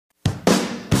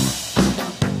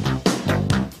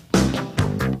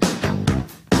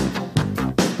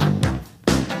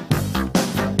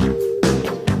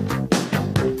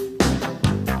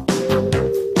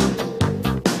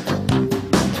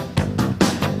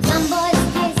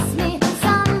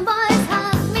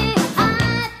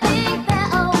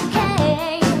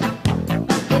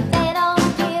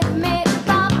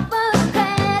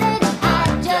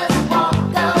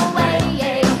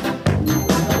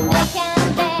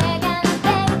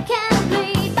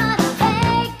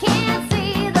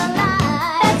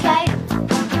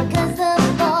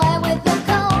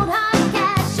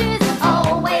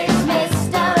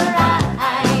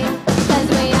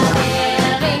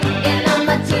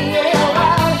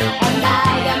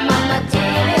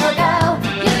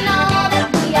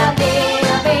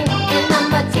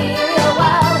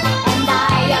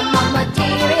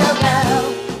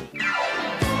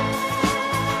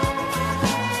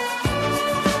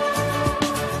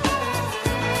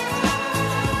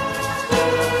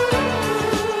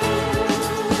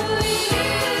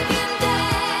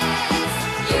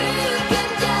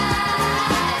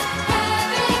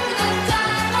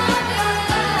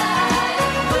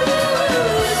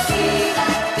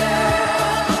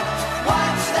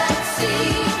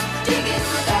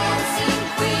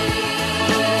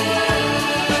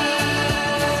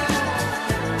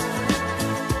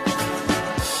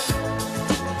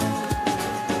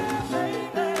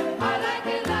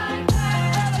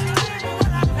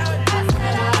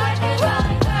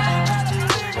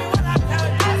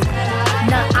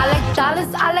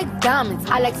diamonds,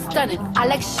 I like stunning, I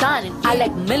like shining, I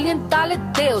like $1,000,000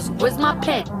 deals. Where's my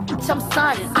pen? Bitch, I'm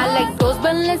signing. I like those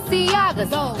Balenciagas,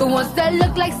 the ones that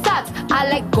look like socks. I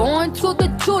like going to the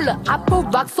jeweler, I put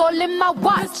rocks all in my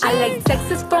watch. I like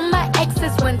texts from my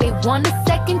exes when they want a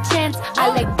second chance. I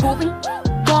like proving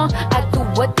wrong, I do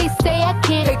what they say I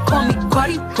can't. They call me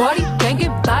Cardi,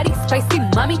 banging body, spicy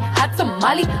mommy, hot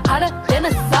tamale, hotter than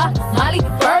a Somali.